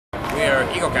We are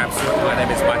EcoCapsule. My name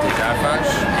is Moyzesova,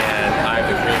 and I'm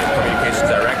the Creative Communications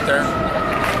Director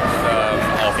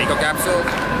of EcoCapsule.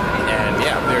 And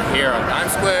yeah, we're here on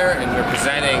Times Square, and we're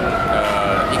presenting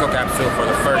EcoCapsule for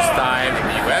the first time in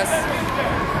the US.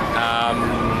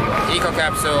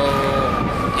 EcoCapsule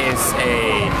is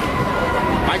a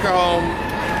microhome.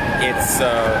 It's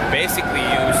basically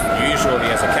used usually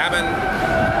as a cabin.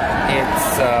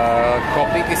 It's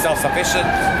completely self-sufficient,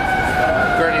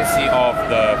 courtesy of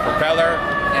the propeller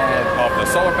and of the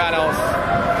solar panels.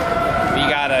 We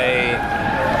got a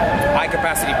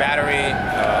high-capacity battery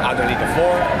underneath the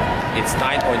floor. It's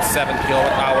 9.7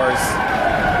 kilowatt hours.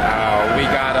 We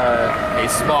got a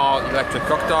small electric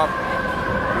cooktop.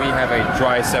 We have a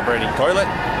dry separating toilet.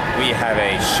 We have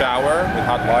a shower with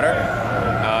hot water.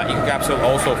 EcoCapsule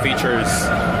also features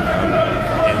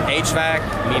an HVAC,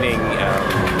 meaning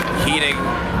heating,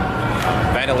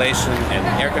 ventilation, and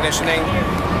air conditioning.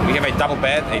 We have a double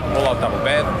bed, a pull-out double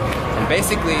bed. And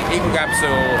basically,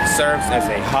 EcoCapsule serves as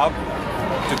a hub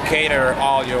to cater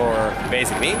all your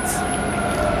basic needs.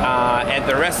 And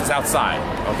the rest is outside,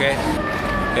 okay?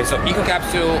 Okay, so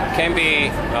EcoCapsule can be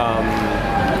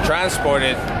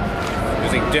transported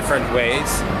using different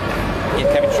ways. It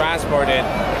can be transported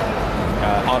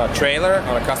on a trailer,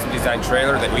 on a custom designed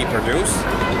trailer that we produce,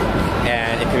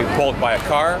 and it can be pulled by a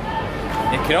car.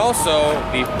 It can also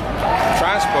be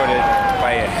transported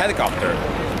by a helicopter.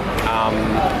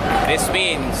 This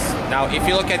means, now if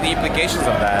you look at the implications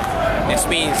of that, this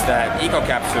means that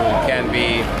EcoCapsule can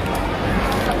be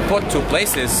put to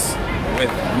places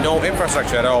with no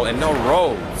infrastructure at all and no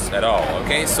roads at all,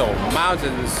 okay? So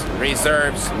mountains,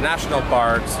 reserves, national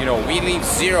parks, you know, we leave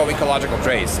zero ecological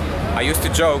trace. I used to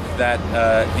joke that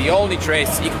the only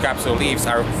trace EcoCapsule leaves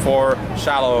are 4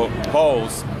 shallow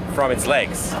holes from its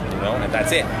legs, you know, and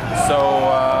that's it. So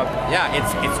yeah,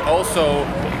 it's also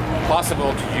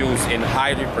possible to use in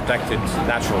highly protected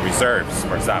natural reserves,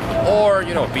 for example, or,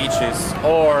 you know, beaches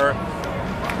or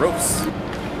roofs.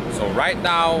 So right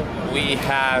now we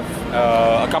have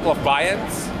a couple of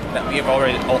clients that we have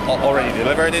already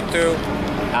delivered it to.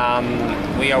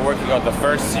 We are working on the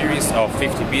first series of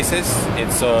 50 pieces.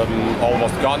 It's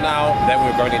almost gone now. Then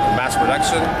we're going into mass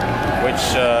production, which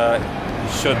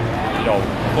should, you know,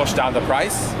 push down the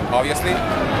price, obviously.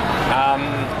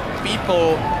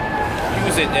 People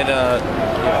use it in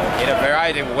a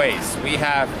variety of ways. We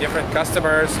have different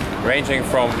customers ranging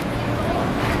from,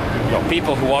 you know,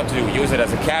 people who want to use it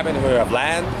as a cabin, who have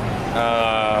land,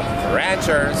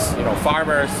 ranchers, you know,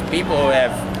 farmers, people who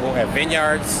have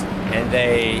vineyards, and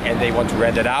they want to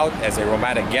rent it out as a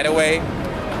romantic getaway.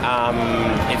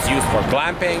 It's used for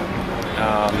glamping,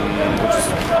 which is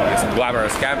obviously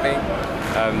glamorous camping.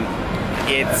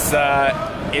 It's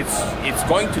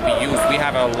going to be used. We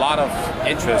have a lot of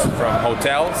interest from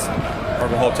hotels,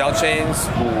 from hotel chains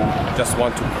who just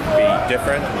want to be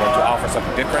different, want to offer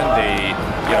something different.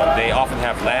 They often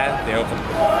have land, they often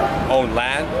own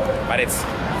land, but it's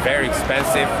very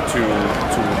expensive to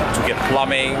get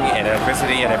plumbing and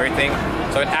electricity and everything.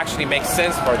 So it actually makes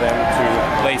sense for them to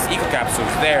place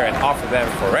EcoCapsules there and offer them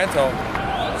for rental.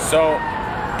 So,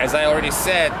 as I already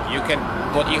said, you can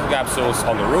put EcoCapsules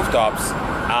on the rooftops.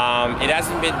 It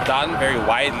hasn't been done very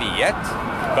widely yet,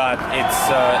 but it's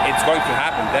going to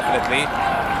happen definitely.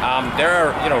 There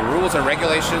are, you know, rules and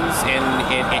regulations in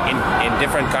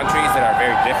different countries that are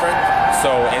very different. So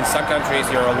in some countries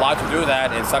you're allowed to do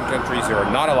that, in some countries you're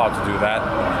not allowed to do that.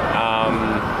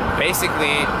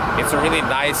 Basically, it's a really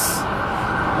nice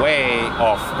way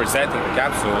of presenting the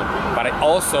capsule, but it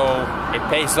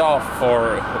pays off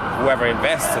for whoever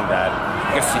invests in that,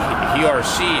 because he or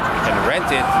she can rent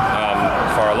it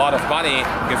for a lot of money,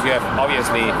 because you have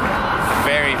obviously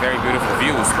very, very beautiful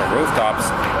views from rooftops.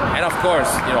 And of course,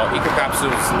 you know,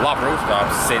 EcoCapsules love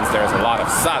rooftops since there's a lot of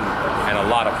sun and a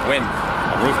lot of wind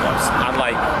on rooftops,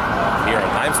 unlike here in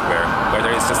Times Square where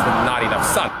there is just not enough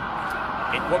sun.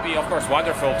 It would be, of course,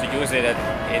 wonderful to use it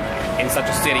in such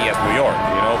a city as New York,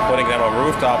 you know, putting them on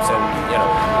rooftops and, you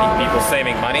know, people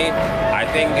saving money. I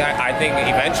think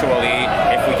eventually,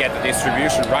 if we get the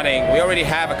distribution running, we already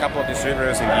have a couple of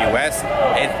distributors in the US.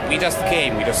 We just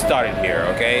started here,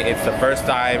 okay? It's the first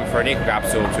time for an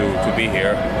EcoCapsule to be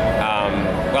here.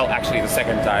 Well, actually the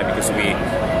second time, because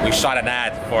we shot an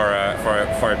ad for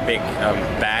a big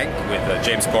bag with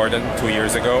James Corden 2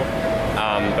 years ago.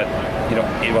 But you know,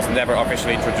 it was never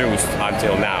officially introduced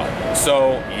until now.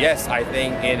 So yes, I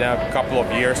think in a couple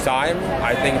of years' time,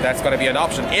 I think that's going to be an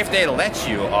option if they let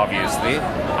you. Obviously,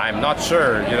 I'm not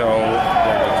sure, you know,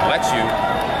 they're going to let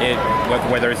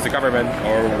you, whether it's the government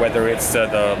or whether it's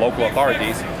the local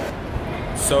authorities.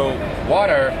 So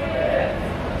water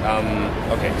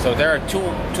Okay, so there are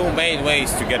two main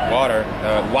ways to get water.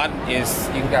 One is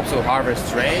EcoCapsule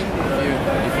harvest rain.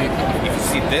 If you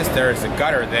see this, there is a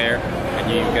gutter there,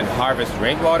 and you can harvest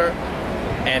rainwater,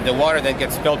 and the water then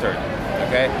gets filtered.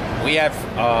 Okay, we have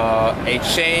a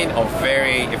chain of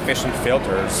very efficient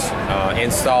filters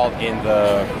installed in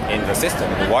the system,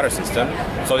 the water system,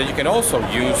 so that you can also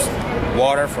use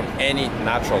water from any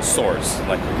natural source,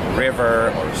 like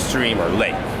river or stream or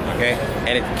lake. Okay,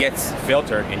 and it gets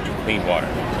filtered into clean water.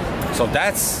 So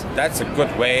that's a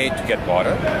good way to get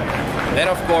water. And then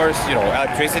of course, you know,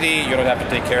 electricity, you don't have to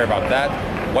take care about that.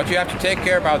 What you have to take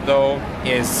care about though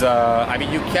is, I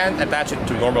mean, you can't attach it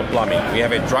to normal plumbing. We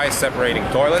have a dry separating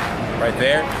toilet right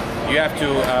there. You have to,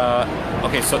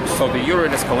 okay, so the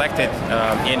urine is collected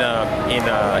in a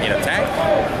tank,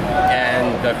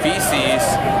 and the feces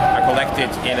are collected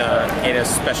in a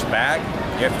special bag.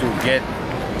 You have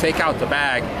to take out the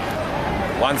bag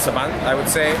once a month, I would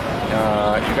say.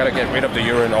 You gotta get rid of the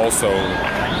urine also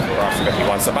approximately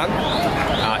once a month.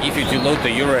 If you dilute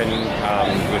the urine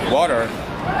with water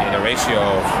in a ratio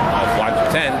of 1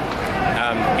 to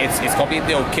 10, it's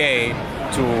completely okay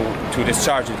to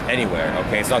discharge it anywhere.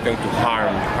 Okay, it's not going to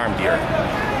harm the urine.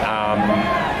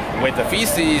 With the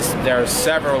feces, there are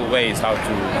several ways how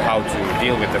to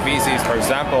deal with the feces. For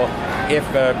example, if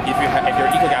your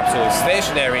EcoCapsule is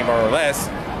stationary, more or less,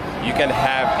 you can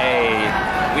have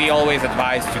we always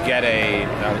advise to get a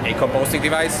composting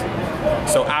device.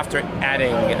 So after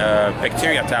adding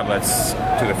bacteria tablets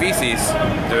to the feces,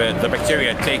 the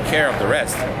bacteria take care of the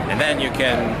rest, and then you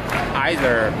can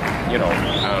either, you know,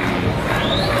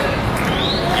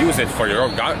 use it for your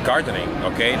own gardening,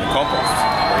 okay, the compost,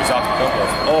 the resulting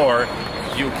compost, or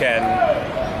you can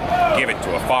give it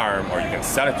to a farm, or you can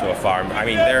sell it to a farm. I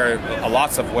mean, there are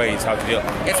lots of ways how to deal.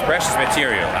 It's precious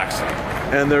material, actually.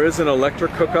 And there is an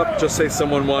electric hookup, just say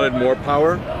someone wanted more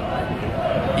power?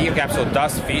 EcoCapsule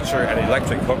does feature an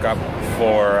electric hookup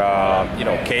for, you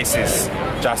know, cases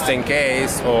just in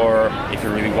case, or if you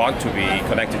really want to be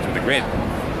connected to the grid.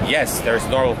 Yes, there's a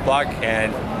normal plug,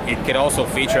 and it can also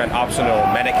feature an optional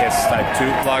Menikes Type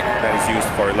 2 plug that is used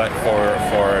for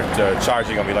the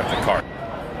charging of electric car.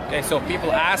 Okay, so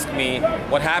people ask me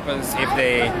what happens if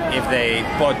they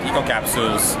put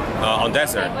EcoCapsules on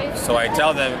desert. So I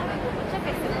tell them,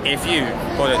 if you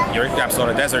put your EcoCapsule on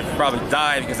a desert, you probably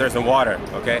die because there's no water.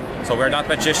 Okay, so we're not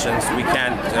magicians. We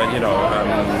can't, you know,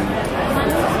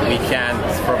 we can't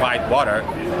provide water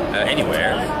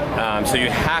anywhere. So you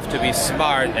have to be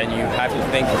smart, and you have to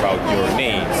think about your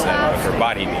needs and what your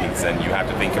body needs, and you have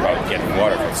to think about getting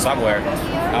water from somewhere.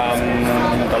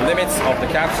 The limits of the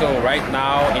capsule right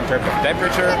now in terms of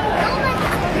temperature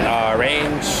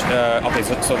range, okay,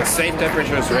 so the safe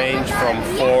temperatures range from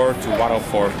 4 to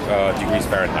 104 degrees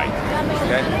Fahrenheit.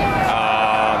 Okay,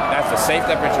 that's the safe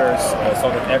temperatures, so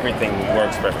that everything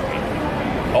works perfectly.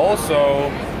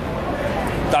 Also,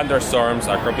 thunderstorms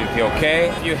are completely okay.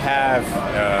 If you have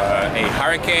a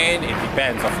hurricane, it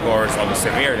depends, of course, on the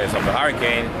severeness of the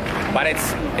hurricane, but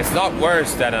it's not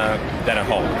worse than a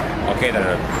home, okay, than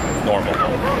a normal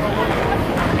home.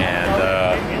 And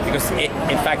because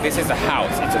in fact, this is a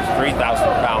house. It's a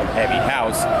 3,000-pound heavy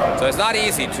house, so it's not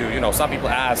easy to, you know. Some people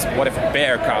ask, what if a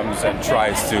bear comes and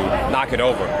tries to knock it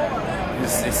over?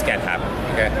 This can't happen.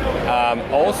 Okay.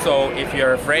 Also, if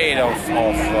you're afraid of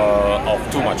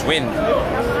too much wind,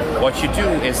 what you do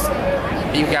is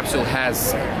EcoCapsule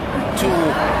has 2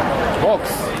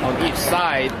 hooks on each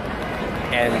side,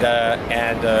 and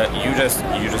you just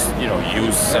you know,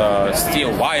 use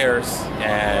steel wires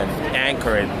and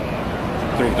anchor it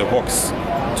through the hooks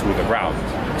to the ground.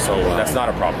 So that's not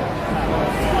a problem.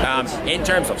 In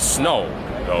terms of snow,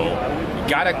 though, you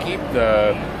gotta keep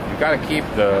the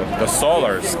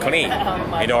solars clean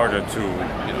in order to, you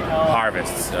know,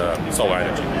 harvest solar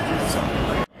energy. So.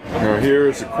 Now here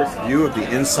is a quick view of the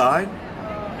inside.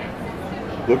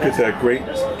 Look at that great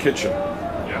kitchen.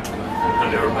 Yeah,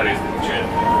 and everybody's in the gym.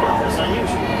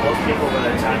 Most people by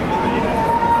that time.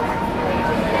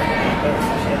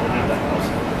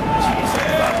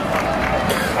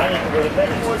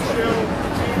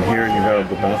 And here you have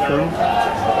the bathroom.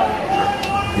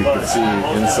 You can see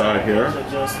inside here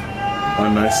how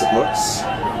nice it looks.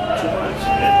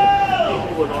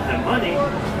 People don't have money.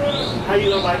 How you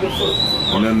gonna buy good food?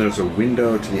 And then there's a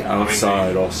window to the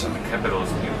outside also. The capital is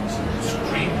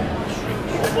stream.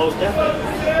 Most definitely.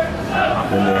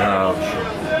 Then they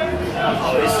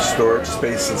have storage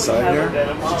space inside here.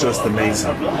 It's just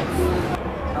amazing.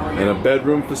 And a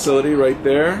bedroom facility right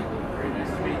there.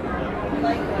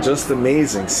 Just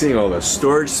amazing seeing all the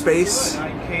storage space.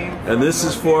 And this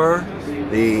is for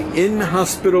the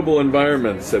inhospitable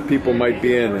environments that people might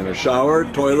be in a shower,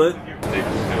 toilet.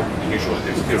 You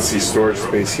can see storage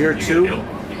space here too. Look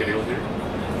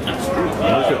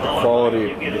at the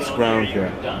quality of this ground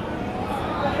here.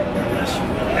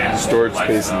 Storage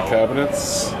space and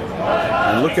cabinets.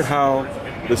 And look at how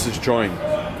this is joined.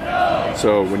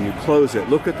 So when you close it,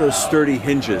 look at those sturdy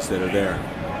hinges that are there.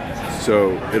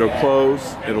 So it'll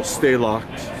close, it'll stay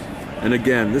locked. And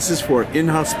again, this is for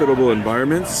inhospitable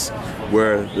environments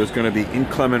where there's going to be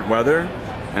inclement weather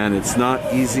and it's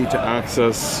not easy to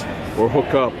access or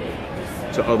hook up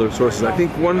to other sources. I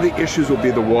think one of the issues will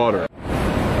be the water.